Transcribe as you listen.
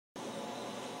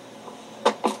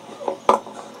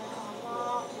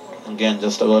Again,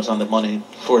 just about on the money,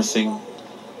 forcing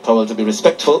Powell to be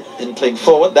respectful in playing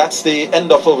forward. That's the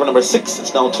end of over number 6.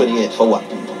 It's now 28 for 1.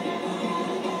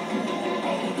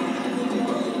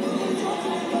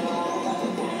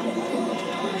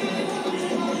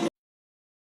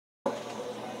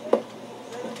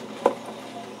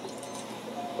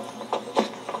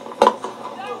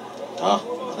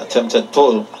 An attempted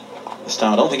pull this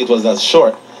time. I don't think it was as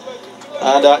short.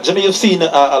 And Jimmy, you've seen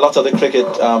a lot of the cricket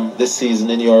this season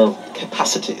in your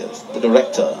capacity as the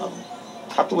director.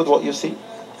 Happy with what you've seen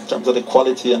in terms of the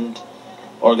quality and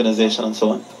organization and so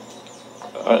on?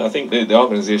 I think the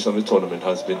organization of the tournament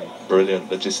has been brilliant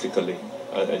logistically.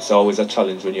 It's always a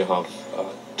challenge when you have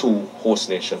 2 host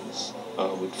nations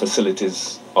with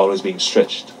facilities always being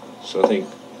stretched. So I think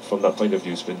from that point of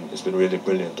view, it's been really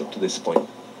brilliant up to this point.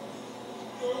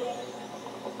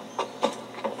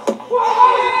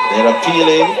 They're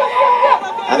appealing,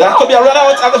 and that could be a run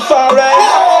out at the far end.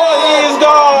 Oh, he's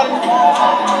gone.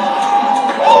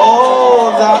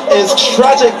 Oh, that is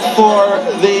tragic for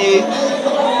the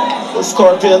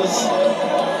Scorpions.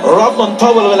 Rovman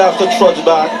Powell will have to trudge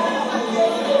back,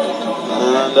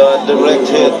 and direct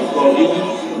hit.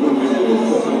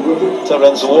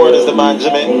 Terence Ward is the man,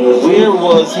 Jimmy. Where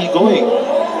was he going?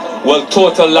 Well,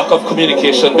 total lack of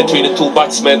communication between the 2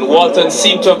 batsmen. Walton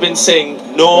seemed to have been saying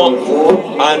no,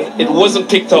 and it wasn't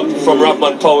picked up from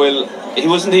Rovman Powell. He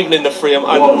wasn't even in the frame,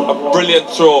 and a brilliant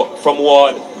throw from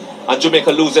Ward, and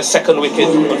Jamaica lose their 2nd wicket.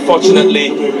 Unfortunately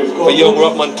for young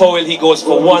Rovman Powell, he goes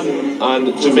for 1,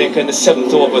 and Jamaica in the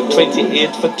 7th over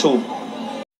 28 for 2.